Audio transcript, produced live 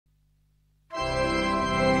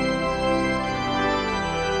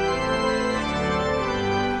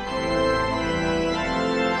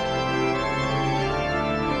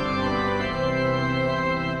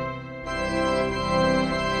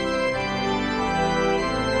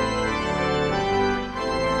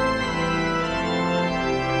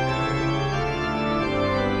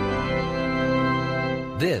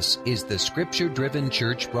This is the Scripture-Driven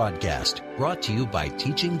Church broadcast, brought to you by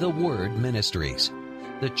Teaching the Word Ministries.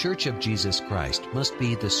 The Church of Jesus Christ must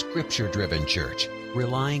be the Scripture-Driven Church,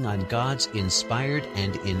 relying on God's inspired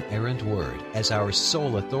and inerrant Word as our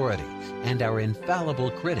sole authority and our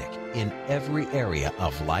infallible critic in every area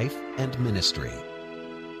of life and ministry.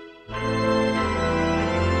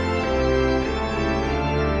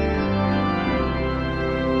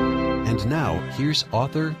 And now, here's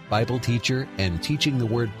author, Bible teacher, and Teaching the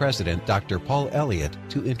Word president, Dr. Paul Elliot,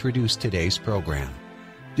 to introduce today's program.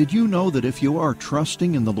 Did you know that if you are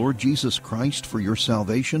trusting in the Lord Jesus Christ for your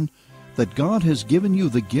salvation, that God has given you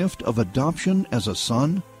the gift of adoption as a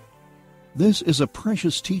son? This is a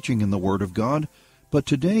precious teaching in the Word of God, but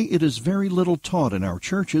today it is very little taught in our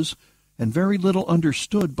churches and very little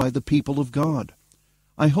understood by the people of God.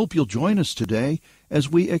 I hope you'll join us today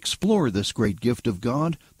as we explore this great gift of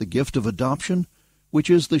God, the gift of adoption,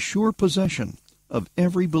 which is the sure possession of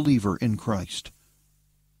every believer in Christ.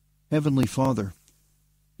 Heavenly Father,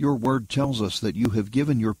 your word tells us that you have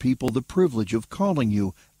given your people the privilege of calling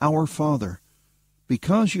you our Father,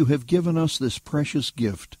 because you have given us this precious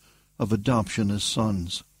gift of adoption as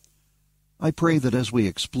sons. I pray that as we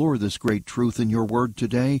explore this great truth in your word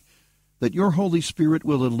today, that your Holy Spirit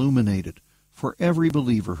will illuminate it for every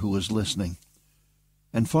believer who is listening.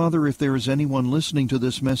 And Father, if there is anyone listening to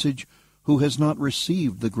this message who has not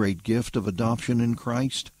received the great gift of adoption in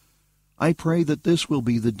Christ, I pray that this will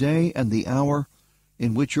be the day and the hour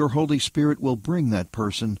in which your Holy Spirit will bring that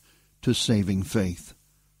person to saving faith.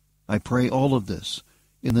 I pray all of this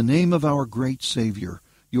in the name of our great Savior,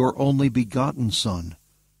 your only begotten Son,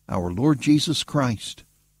 our Lord Jesus Christ.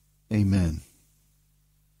 Amen.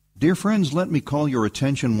 Dear friends, let me call your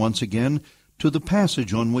attention once again to the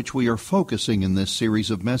passage on which we are focusing in this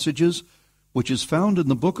series of messages, which is found in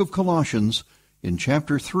the book of Colossians in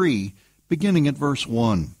chapter 3, beginning at verse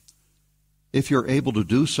 1. If you're able to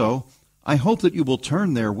do so, I hope that you will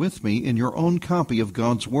turn there with me in your own copy of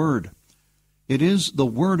God's Word. It is the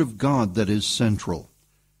Word of God that is central.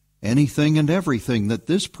 Anything and everything that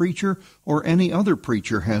this preacher or any other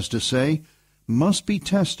preacher has to say must be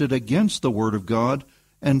tested against the Word of God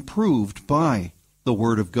and proved by the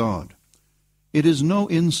Word of God. It is no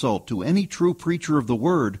insult to any true preacher of the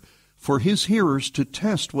Word for his hearers to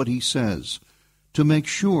test what he says, to make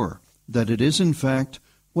sure that it is in fact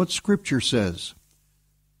what Scripture says.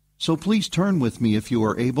 So please turn with me, if you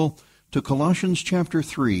are able, to Colossians chapter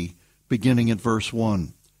 3, beginning at verse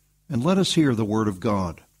 1, and let us hear the Word of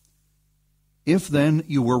God. If then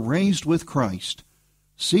you were raised with Christ,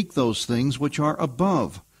 seek those things which are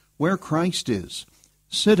above, where Christ is,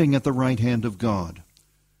 sitting at the right hand of God.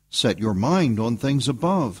 Set your mind on things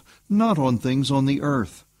above, not on things on the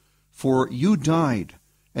earth. For you died,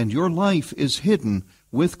 and your life is hidden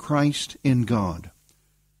with Christ in God.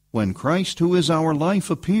 When Christ, who is our life,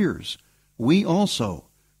 appears, we also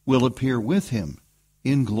will appear with him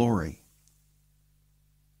in glory.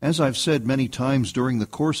 As I've said many times during the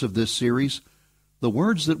course of this series, the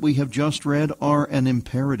words that we have just read are an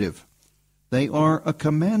imperative. They are a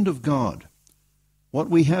command of God. What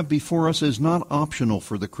we have before us is not optional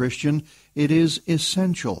for the Christian, it is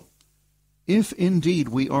essential. If indeed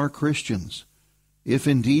we are Christians, if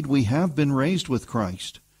indeed we have been raised with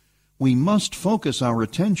Christ, we must focus our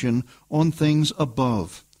attention on things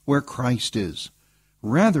above, where Christ is,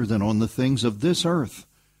 rather than on the things of this earth,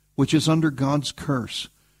 which is under God's curse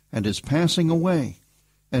and is passing away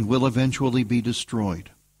and will eventually be destroyed.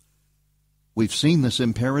 We've seen this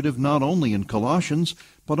imperative not only in Colossians,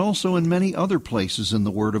 but also in many other places in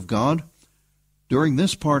the Word of God. During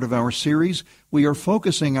this part of our series, we are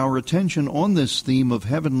focusing our attention on this theme of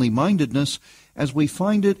heavenly mindedness as we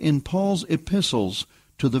find it in Paul's epistles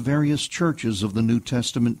to the various churches of the New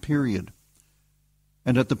Testament period.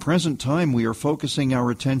 And at the present time, we are focusing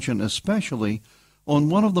our attention especially on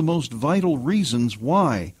one of the most vital reasons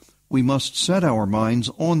why we must set our minds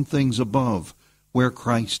on things above, where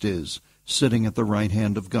Christ is, sitting at the right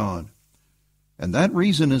hand of God. And that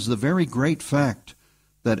reason is the very great fact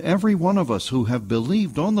that every one of us who have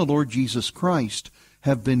believed on the Lord Jesus Christ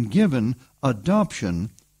have been given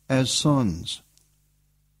adoption as sons.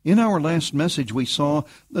 In our last message, we saw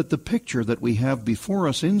that the picture that we have before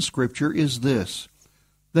us in Scripture is this,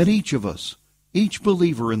 that each of us, each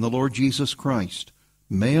believer in the Lord Jesus Christ,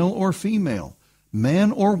 male or female,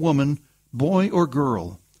 man or woman, boy or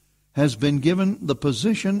girl, has been given the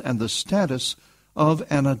position and the status of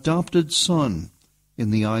an adopted son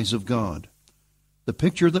in the eyes of God. The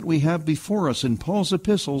picture that we have before us in Paul's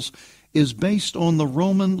epistles is based on the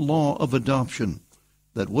Roman law of adoption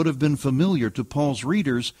that would have been familiar to Paul's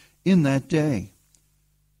readers in that day.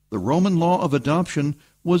 The Roman law of adoption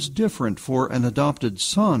was different for an adopted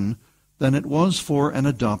son than it was for an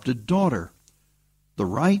adopted daughter. The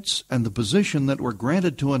rights and the position that were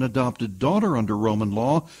granted to an adopted daughter under Roman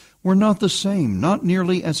law were not the same, not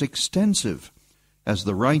nearly as extensive as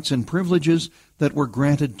the rights and privileges that were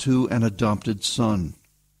granted to an adopted son.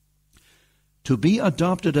 To be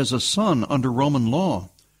adopted as a son under Roman law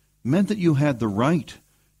meant that you had the right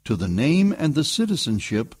to the name and the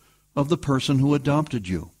citizenship of the person who adopted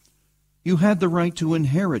you. You had the right to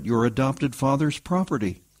inherit your adopted father's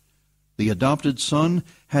property. The adopted son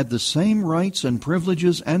had the same rights and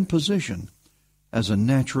privileges and position as a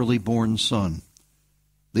naturally born son.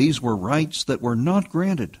 These were rights that were not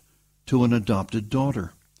granted to an adopted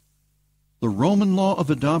daughter. The Roman law of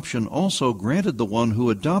adoption also granted the one who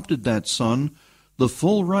adopted that son the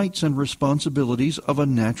full rights and responsibilities of a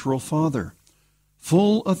natural father,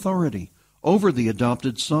 full authority over the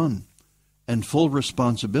adopted son, and full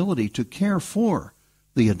responsibility to care for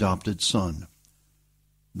the adopted son.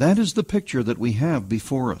 That is the picture that we have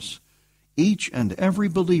before us. Each and every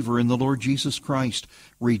believer in the Lord Jesus Christ,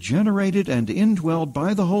 regenerated and indwelled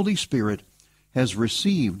by the Holy Spirit, has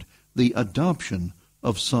received the adoption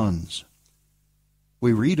of sons.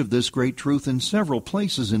 We read of this great truth in several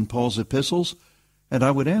places in Paul's epistles, and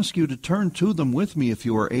I would ask you to turn to them with me if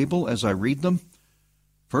you are able as I read them.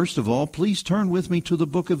 First of all, please turn with me to the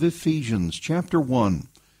book of Ephesians, chapter 1,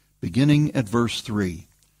 beginning at verse 3.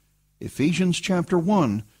 Ephesians chapter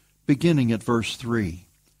 1, beginning at verse 3.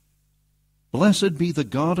 Blessed be the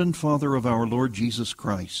God and Father of our Lord Jesus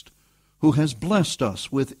Christ, who has blessed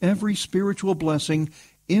us with every spiritual blessing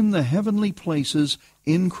in the heavenly places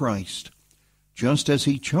in Christ, just as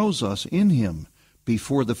he chose us in him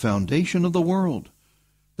before the foundation of the world,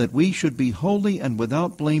 that we should be holy and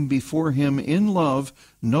without blame before him in love,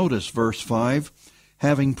 notice verse 5,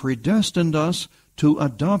 having predestined us to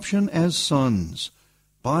adoption as sons,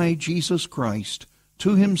 by Jesus Christ,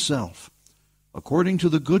 to himself, according to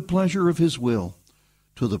the good pleasure of his will,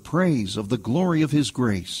 to the praise of the glory of his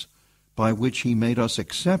grace, by which he made us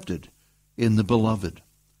accepted in the Beloved.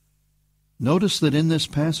 Notice that in this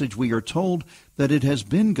passage we are told that it has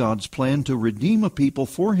been God's plan to redeem a people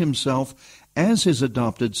for himself as his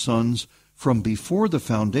adopted sons from before the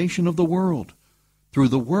foundation of the world, through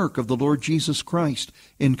the work of the Lord Jesus Christ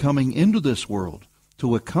in coming into this world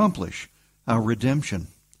to accomplish our redemption.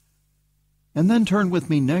 And then turn with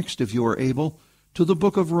me next, if you are able, to the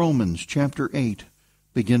book of Romans, chapter 8,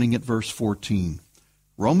 beginning at verse 14.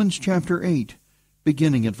 Romans chapter 8,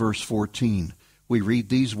 beginning at verse 14, we read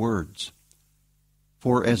these words,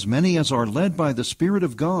 For as many as are led by the Spirit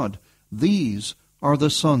of God, these are the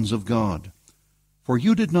sons of God. For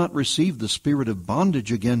you did not receive the spirit of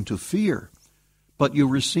bondage again to fear, but you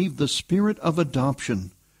received the Spirit of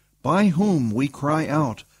adoption, by whom we cry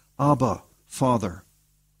out, Abba, Father.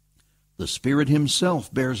 The Spirit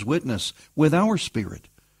himself bears witness with our spirit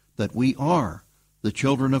that we are the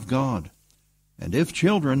children of God. And if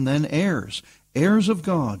children, then heirs, heirs of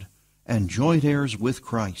God, and joint heirs with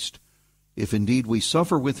Christ, if indeed we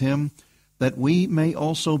suffer with him, that we may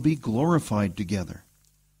also be glorified together.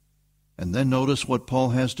 And then notice what Paul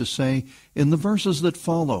has to say in the verses that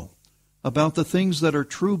follow about the things that are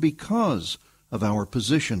true because of our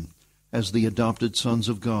position as the adopted sons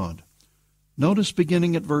of God. Notice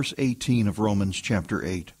beginning at verse 18 of Romans chapter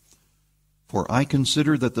 8. For I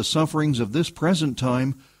consider that the sufferings of this present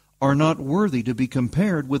time are not worthy to be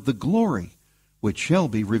compared with the glory which shall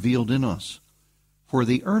be revealed in us. For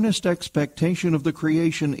the earnest expectation of the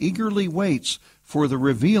creation eagerly waits for the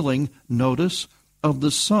revealing, notice, of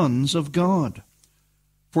the sons of God.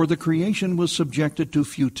 For the creation was subjected to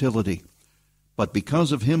futility, but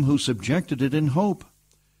because of him who subjected it in hope,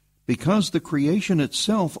 because the creation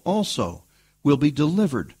itself also will be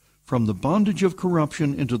delivered from the bondage of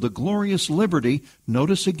corruption into the glorious liberty,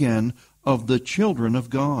 notice again, of the children of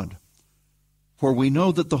God. For we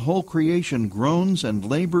know that the whole creation groans and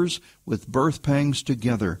labors with birth pangs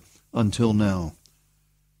together until now.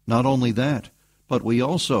 Not only that, but we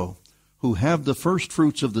also, who have the first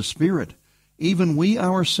fruits of the Spirit, even we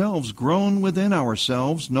ourselves groan within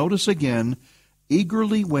ourselves, notice again,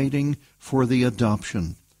 eagerly waiting for the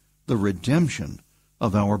adoption, the redemption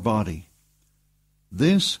of our body.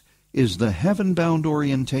 This is the heaven-bound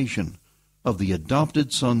orientation of the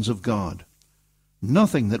adopted sons of God.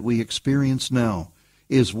 Nothing that we experience now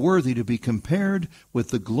is worthy to be compared with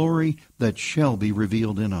the glory that shall be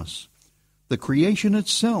revealed in us. The creation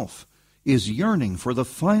itself is yearning for the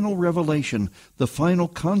final revelation, the final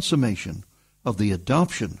consummation of the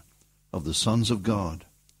adoption of the sons of God.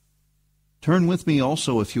 Turn with me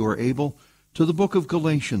also, if you are able, to the book of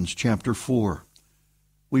Galatians, chapter 4.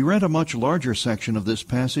 We read a much larger section of this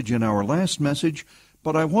passage in our last message,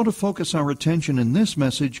 but I want to focus our attention in this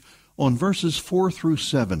message on verses 4 through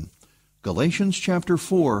 7. Galatians chapter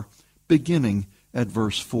 4, beginning at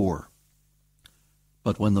verse 4.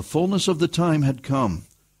 But when the fullness of the time had come,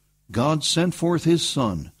 God sent forth his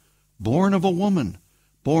Son, born of a woman,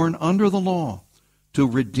 born under the law, to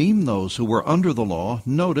redeem those who were under the law,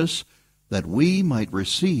 notice, that we might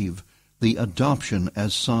receive the adoption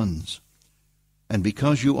as sons. And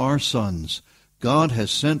because you are sons, God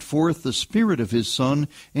has sent forth the Spirit of his Son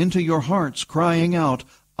into your hearts, crying out,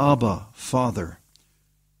 Abba, Father.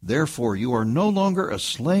 Therefore you are no longer a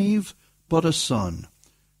slave, but a son.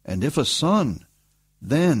 And if a son,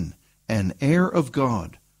 then an heir of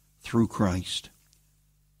God through Christ.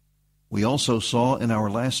 We also saw in our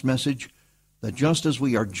last message that just as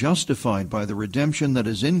we are justified by the redemption that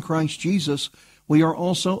is in Christ Jesus, we are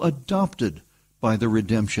also adopted by the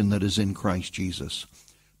redemption that is in Christ Jesus.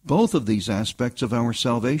 Both of these aspects of our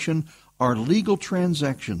salvation are legal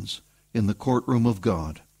transactions in the courtroom of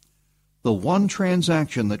God. The one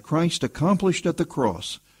transaction that Christ accomplished at the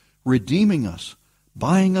cross, redeeming us,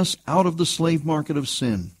 buying us out of the slave market of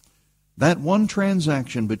sin, that one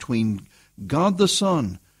transaction between God the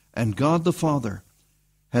Son and God the Father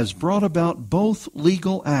has brought about both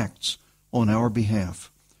legal acts on our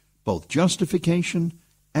behalf, both justification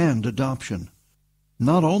and adoption.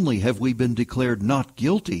 Not only have we been declared not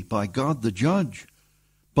guilty by God the Judge,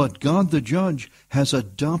 but God the Judge has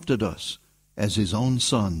adopted us as his own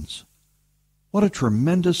sons. What a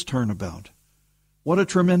tremendous turnabout. What a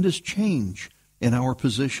tremendous change in our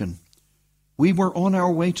position. We were on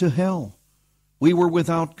our way to hell. We were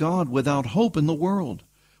without God, without hope in the world.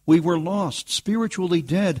 We were lost, spiritually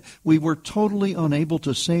dead. We were totally unable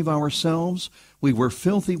to save ourselves. We were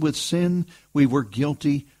filthy with sin. We were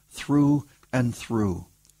guilty through and through.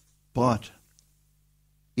 But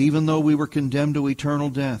even though we were condemned to eternal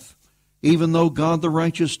death, even though God the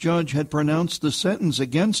righteous judge had pronounced the sentence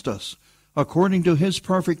against us according to his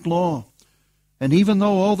perfect law, and even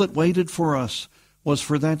though all that waited for us was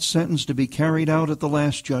for that sentence to be carried out at the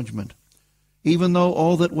last judgment, even though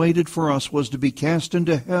all that waited for us was to be cast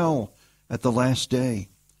into hell at the last day,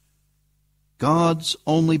 God's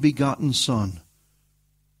only begotten Son,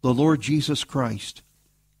 the Lord Jesus Christ,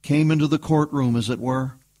 came into the courtroom, as it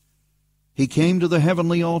were. He came to the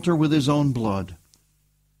heavenly altar with his own blood.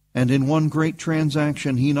 And in one great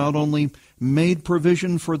transaction, he not only made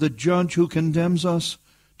provision for the judge who condemns us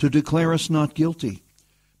to declare us not guilty,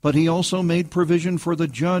 but he also made provision for the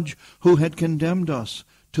judge who had condemned us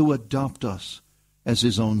to adopt us as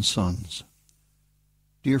his own sons.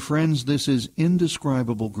 Dear friends, this is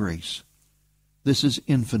indescribable grace. This is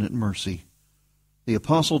infinite mercy. The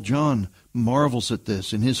Apostle John marvels at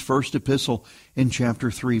this in his first epistle in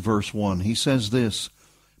chapter 3, verse 1. He says this,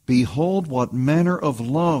 Behold what manner of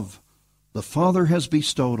love the Father has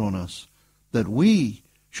bestowed on us, that we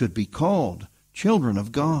should be called children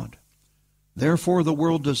of God. Therefore the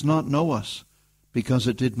world does not know us, because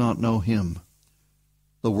it did not know him.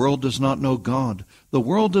 The world does not know God. The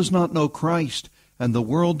world does not know Christ, and the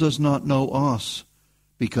world does not know us,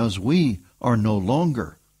 because we are no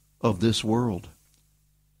longer of this world.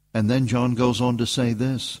 And then John goes on to say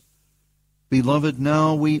this, Beloved,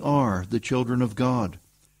 now we are the children of God,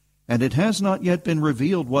 and it has not yet been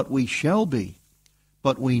revealed what we shall be,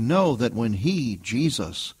 but we know that when he,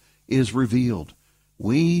 Jesus, is revealed,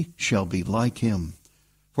 we shall be like him,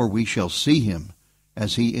 for we shall see him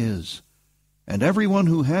as he is. And everyone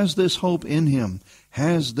who has this hope in him,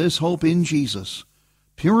 has this hope in Jesus,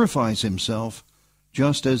 purifies himself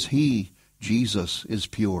just as he, Jesus, is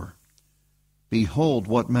pure. Behold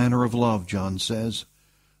what manner of love, John says.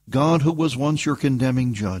 God, who was once your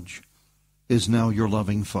condemning judge, is now your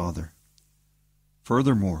loving Father.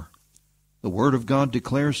 Furthermore, the Word of God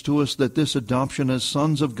declares to us that this adoption as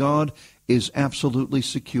sons of God is absolutely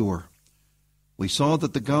secure. We saw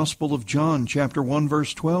that the Gospel of John, chapter 1,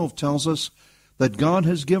 verse 12, tells us that God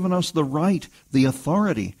has given us the right, the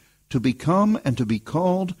authority, to become and to be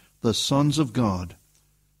called the sons of God.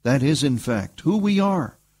 That is, in fact, who we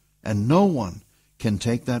are, and no one can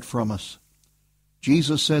take that from us.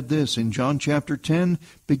 Jesus said this in John chapter 10,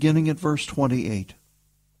 beginning at verse 28.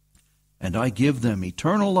 And I give them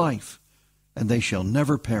eternal life, and they shall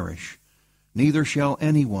never perish, neither shall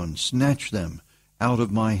anyone snatch them out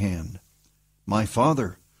of my hand. My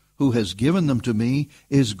Father, who has given them to me,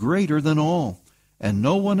 is greater than all, and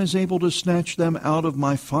no one is able to snatch them out of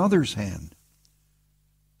my Father's hand.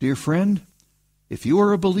 Dear friend, if you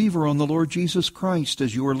are a believer on the Lord Jesus Christ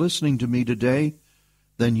as you are listening to me today,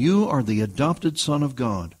 then you are the adopted Son of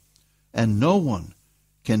God, and no one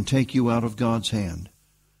can take you out of God's hand.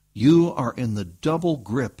 You are in the double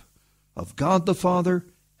grip of God the Father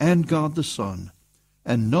and God the Son,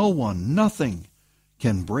 and no one, nothing,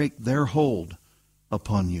 can break their hold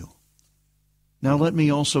upon you. Now let me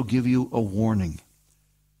also give you a warning.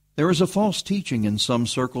 There is a false teaching in some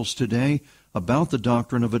circles today about the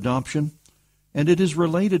doctrine of adoption, and it is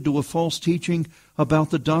related to a false teaching about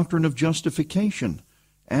the doctrine of justification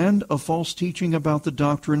and a false teaching about the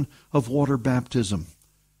doctrine of water baptism.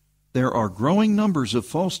 There are growing numbers of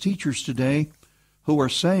false teachers today who are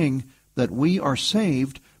saying that we are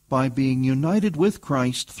saved by being united with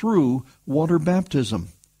Christ through water baptism.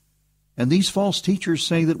 And these false teachers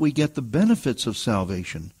say that we get the benefits of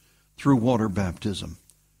salvation through water baptism.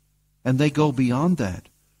 And they go beyond that.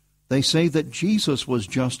 They say that Jesus was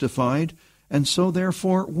justified, and so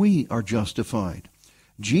therefore we are justified.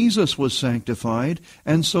 Jesus was sanctified,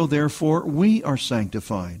 and so therefore we are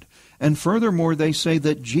sanctified. And furthermore, they say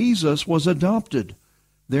that Jesus was adopted,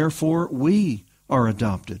 therefore we are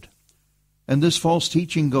adopted. And this false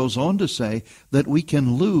teaching goes on to say that we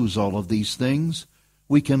can lose all of these things.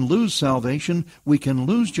 We can lose salvation, we can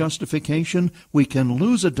lose justification, we can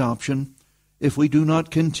lose adoption if we do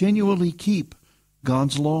not continually keep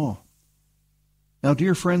God's law. Now,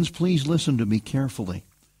 dear friends, please listen to me carefully.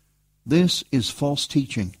 This is false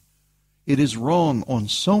teaching. It is wrong on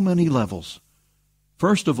so many levels.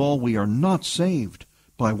 First of all, we are not saved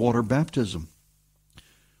by water baptism.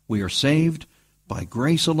 We are saved by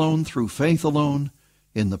grace alone, through faith alone,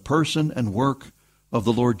 in the person and work of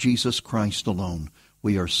the Lord Jesus Christ alone.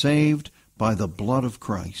 We are saved by the blood of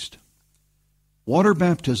Christ. Water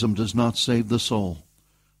baptism does not save the soul.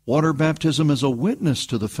 Water baptism is a witness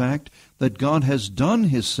to the fact that God has done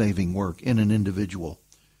his saving work in an individual.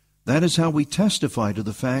 That is how we testify to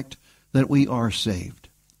the fact that we are saved.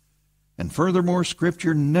 And furthermore,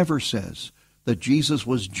 Scripture never says that Jesus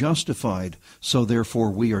was justified, so therefore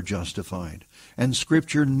we are justified. And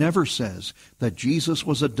Scripture never says that Jesus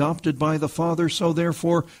was adopted by the Father, so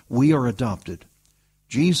therefore we are adopted.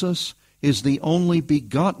 Jesus is the only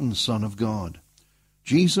begotten Son of God.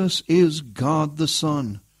 Jesus is God the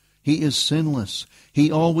Son. He is sinless.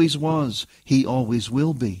 He always was. He always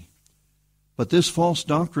will be. But this false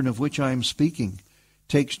doctrine of which I am speaking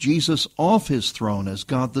takes Jesus off his throne as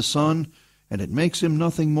God the Son, and it makes him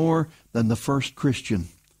nothing more than the first Christian.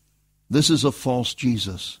 This is a false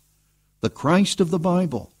Jesus. The Christ of the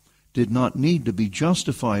Bible did not need to be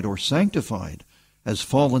justified or sanctified as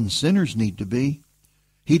fallen sinners need to be.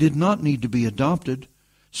 He did not need to be adopted.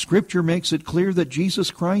 Scripture makes it clear that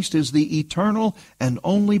Jesus Christ is the eternal and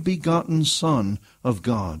only begotten Son of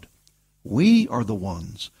God. We are the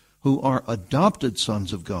ones who are adopted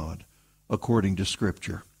sons of God, according to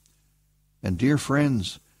Scripture. And dear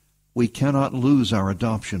friends, we cannot lose our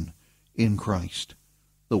adoption in Christ.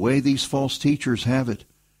 The way these false teachers have it,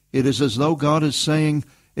 it is as though God is saying,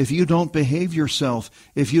 if you don't behave yourself,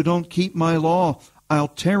 if you don't keep my law, I'll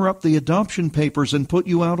tear up the adoption papers and put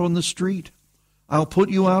you out on the street. I'll put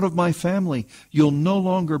you out of my family. You'll no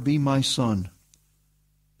longer be my son.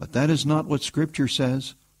 But that is not what Scripture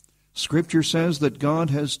says. Scripture says that God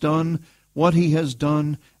has done what he has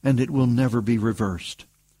done, and it will never be reversed.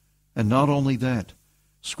 And not only that,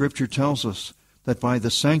 Scripture tells us that by the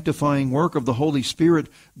sanctifying work of the Holy Spirit,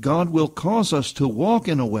 God will cause us to walk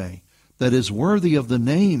in a way that is worthy of the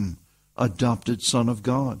name adopted Son of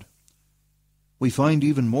God. We find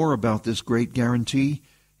even more about this great guarantee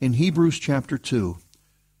in Hebrews chapter 2.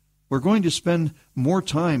 We're going to spend more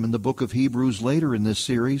time in the book of Hebrews later in this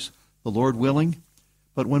series, the Lord willing.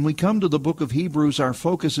 But when we come to the book of Hebrews, our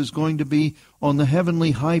focus is going to be on the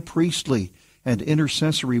heavenly high priestly and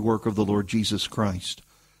intercessory work of the Lord Jesus Christ.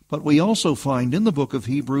 But we also find in the book of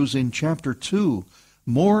Hebrews in chapter 2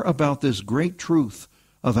 more about this great truth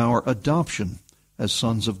of our adoption as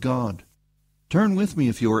sons of God. Turn with me,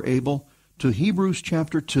 if you are able, to Hebrews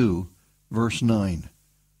chapter 2, verse 9.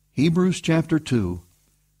 Hebrews chapter 2,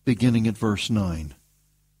 beginning at verse 9.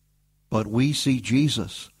 But we see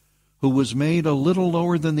Jesus, who was made a little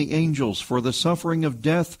lower than the angels for the suffering of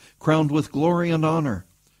death, crowned with glory and honor,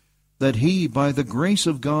 that he, by the grace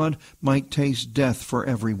of God, might taste death for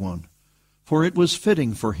everyone. For it was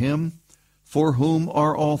fitting for him, for whom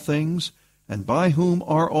are all things, and by whom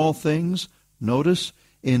are all things, notice,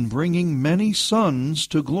 in bringing many sons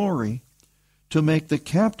to glory, to make the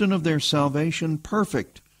captain of their salvation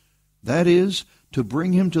perfect, that is, to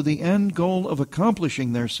bring him to the end goal of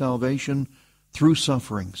accomplishing their salvation through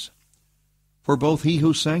sufferings. For both he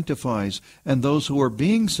who sanctifies and those who are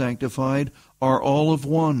being sanctified are all of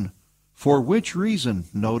one, for which reason,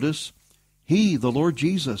 notice, he, the Lord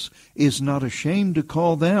Jesus, is not ashamed to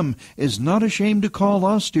call them, is not ashamed to call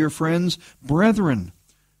us, dear friends, brethren.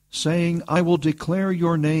 saying, I will declare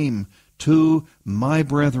your name to my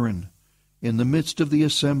brethren. In the midst of the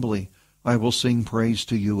assembly, I will sing praise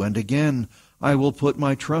to you. And again, I will put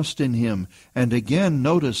my trust in him. And again,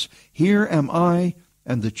 notice, here am I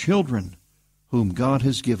and the children whom God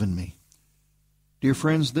has given me. Dear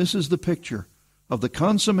friends, this is the picture of the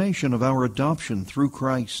consummation of our adoption through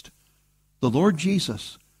Christ. The Lord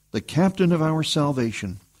Jesus, the captain of our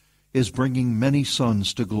salvation, is bringing many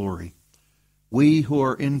sons to glory. We who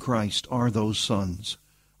are in Christ are those sons,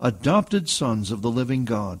 adopted sons of the living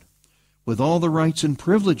God, with all the rights and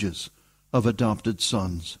privileges of adopted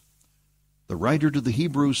sons. The writer to the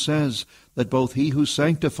Hebrews says that both he who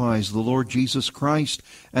sanctifies the Lord Jesus Christ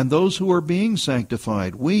and those who are being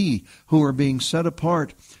sanctified, we who are being set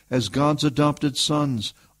apart as God's adopted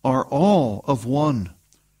sons, are all of one.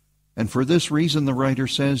 And for this reason, the writer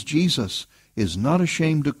says, Jesus is not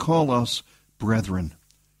ashamed to call us brethren.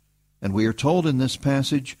 And we are told in this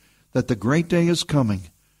passage that the great day is coming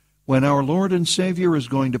when our Lord and Savior is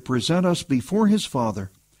going to present us before his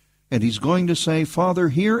Father, and he's going to say, Father,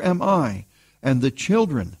 here am I, and the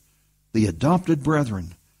children, the adopted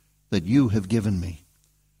brethren, that you have given me.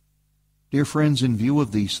 Dear friends, in view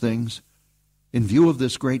of these things, in view of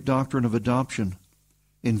this great doctrine of adoption,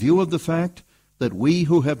 in view of the fact that we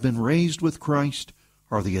who have been raised with Christ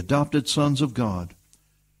are the adopted sons of God,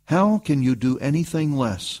 how can you do anything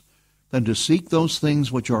less than to seek those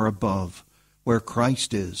things which are above, where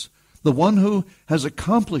Christ is, the one who has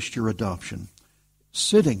accomplished your adoption,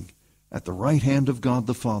 sitting at the right hand of God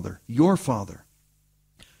the Father, your Father?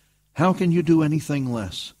 How can you do anything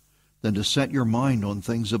less than to set your mind on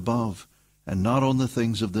things above and not on the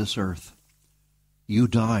things of this earth? You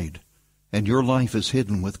died, and your life is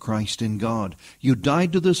hidden with Christ in God. You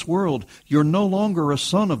died to this world. You're no longer a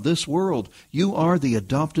son of this world. You are the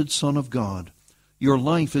adopted son of God. Your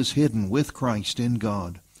life is hidden with Christ in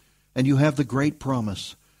God. And you have the great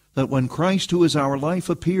promise that when Christ, who is our life,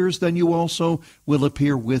 appears, then you also will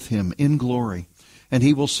appear with him in glory. And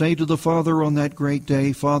he will say to the Father on that great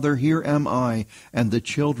day, Father, here am I, and the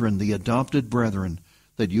children, the adopted brethren,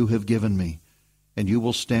 that you have given me. And you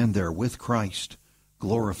will stand there with Christ,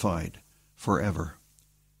 glorified forever.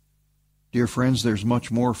 Dear friends, there's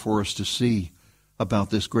much more for us to see about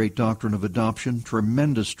this great doctrine of adoption,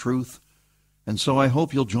 tremendous truth. And so I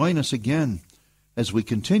hope you'll join us again as we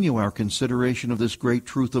continue our consideration of this great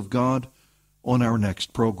truth of God on our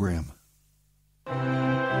next program.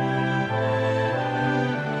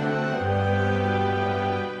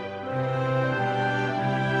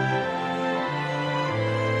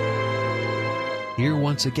 Here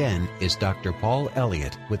once again is Dr. Paul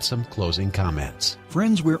Elliot with some closing comments.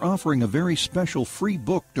 Friends, we're offering a very special free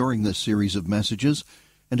book during this series of messages,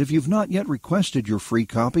 and if you've not yet requested your free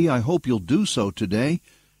copy, I hope you'll do so today.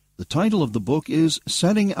 The title of the book is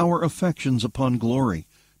Setting Our Affections Upon Glory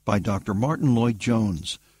by Dr. Martin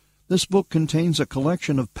Lloyd-Jones. This book contains a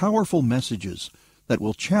collection of powerful messages that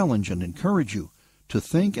will challenge and encourage you to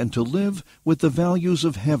think and to live with the values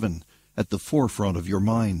of heaven at the forefront of your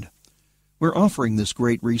mind. We're offering this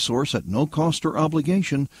great resource at no cost or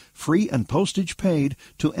obligation, free and postage paid,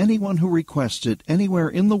 to anyone who requests it anywhere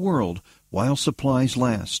in the world while supplies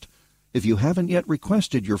last. If you haven't yet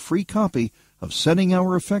requested your free copy of Setting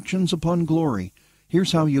Our Affections Upon Glory,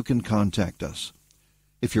 here's how you can contact us.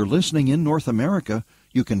 If you're listening in North America,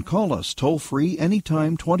 you can call us toll-free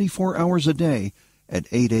anytime, 24 hours a day at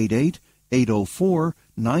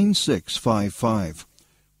 888-804-9655.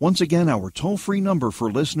 Once again, our toll-free number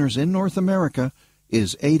for listeners in North America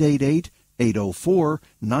is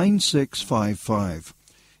 888-804-9655.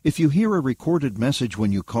 If you hear a recorded message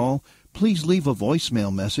when you call, please leave a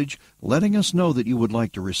voicemail message letting us know that you would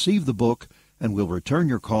like to receive the book, and we'll return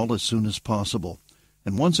your call as soon as possible.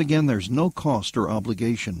 And once again, there's no cost or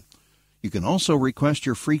obligation. You can also request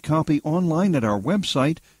your free copy online at our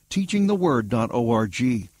website,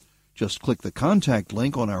 teachingtheword.org. Just click the contact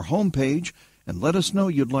link on our homepage and let us know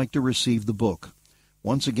you'd like to receive the book.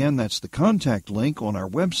 Once again, that's the contact link on our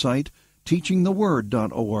website,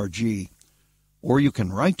 teachingtheword.org. Or you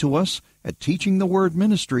can write to us at Teaching the Word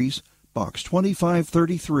Ministries, Box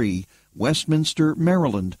 2533, Westminster,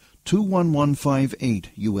 Maryland,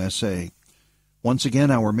 21158, USA. Once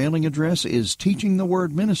again, our mailing address is Teaching the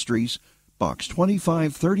Word Ministries, Box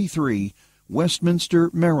 2533,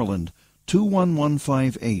 Westminster, Maryland,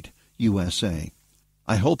 21158, USA.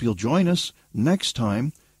 I hope you'll join us next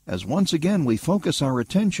time as once again we focus our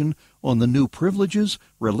attention on the new privileges,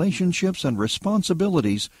 relationships, and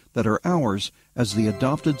responsibilities that are ours as the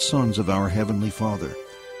adopted sons of our Heavenly Father.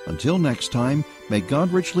 Until next time, may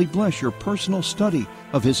God richly bless your personal study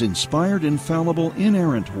of His inspired, infallible,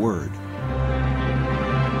 inerrant Word.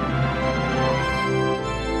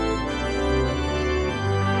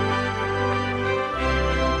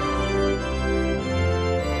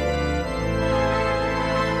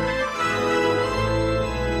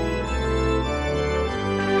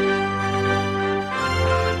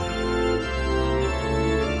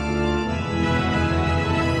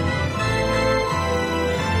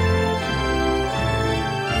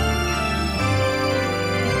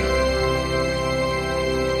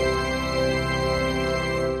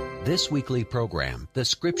 This weekly program, The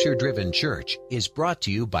Scripture Driven Church, is brought to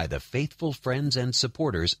you by the faithful friends and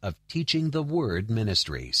supporters of Teaching the Word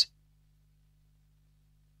Ministries.